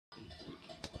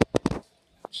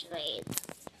straight.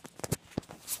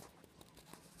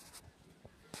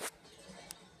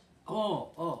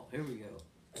 Oh, here we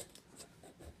go.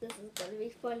 This is gonna be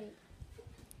funny.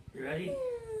 You ready?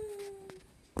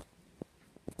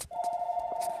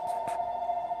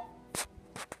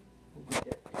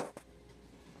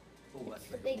 Oh, that's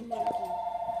The big monkey.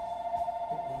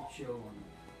 Don't show on it.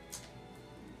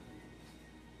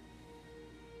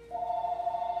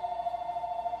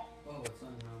 Oh, it's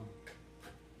unknown.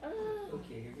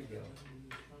 Okay, here we go.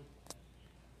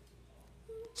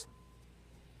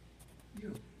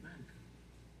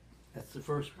 That's the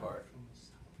first part.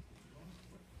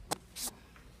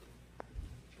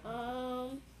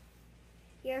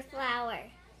 Your flower.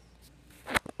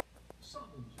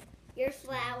 Your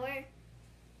flower.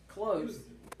 Close.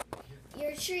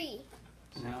 Your tree.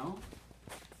 No.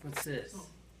 What's this?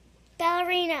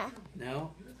 Ballerina.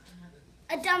 No.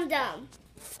 A dum-dum.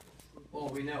 Oh,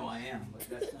 we know I am, but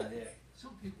that's not it.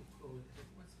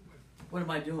 What am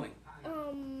I doing?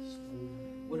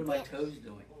 What are my toes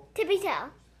doing? Tippy-toe.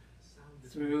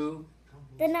 Through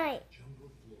The night.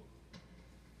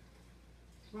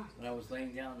 when I was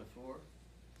laying down on the floor?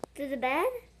 Through the bed.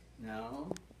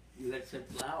 No. You had said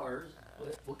flowers.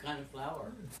 What kind of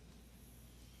flower?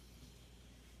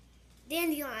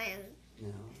 Dandelion. No.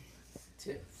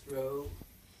 Tiptoe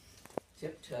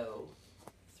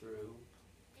through.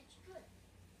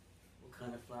 What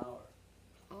kind of flower?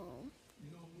 Oh.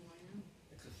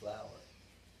 It's a flower.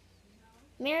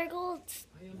 Marigolds.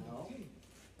 No.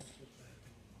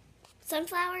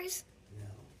 Sunflowers.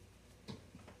 No.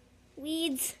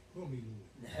 Weeds.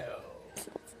 No.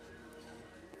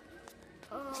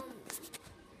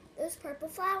 Those purple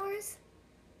flowers.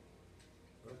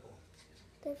 Purple.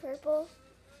 They're purple.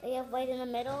 They have white in the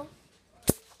middle.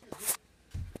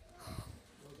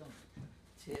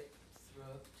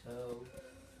 Toe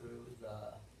through the.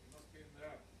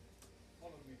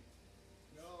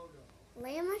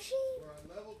 Lamb machine. We're on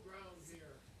level ground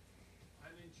here.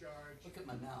 I'm in charge, Look at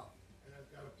my mouth. and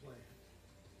I've got a plan.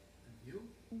 And you?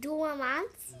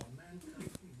 Dormouse.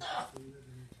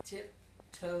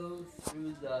 Tiptoe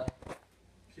through the.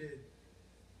 Kid.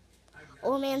 I've got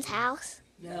Old man's house.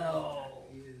 No.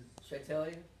 is Should I tell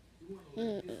you? you want to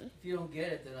let this Mm-mm. If you don't get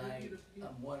it, then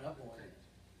I'm one up on it.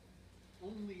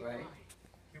 only Right.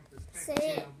 I can protect Say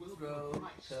you. it. I will Throw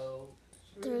price. toe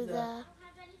Through the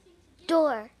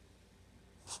door.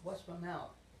 What's my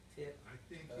mouth? Tip I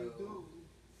think you do.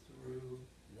 through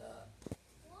the.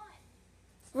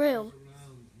 Room. Look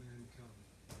around, mankind.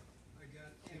 I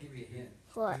got I'll give you a hint.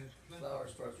 What? Flower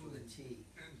starts with a T.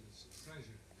 endless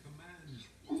pleasure. Command.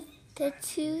 The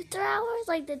two flowers?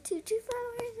 Like the tutu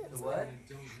The flowers? what? I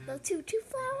don't The have tutu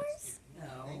flowers?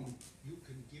 No. you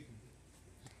can give me.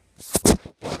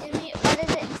 Give me, what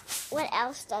is it? What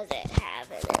else does it have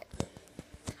in it?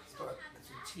 It's a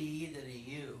T, then a U.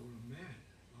 You're a man,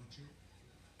 aren't you?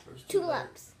 First two letters.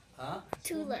 Tulips. Huh?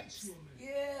 Tulips. You're a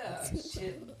man. Yeah.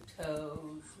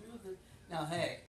 Tiptoe through the. Now, hey,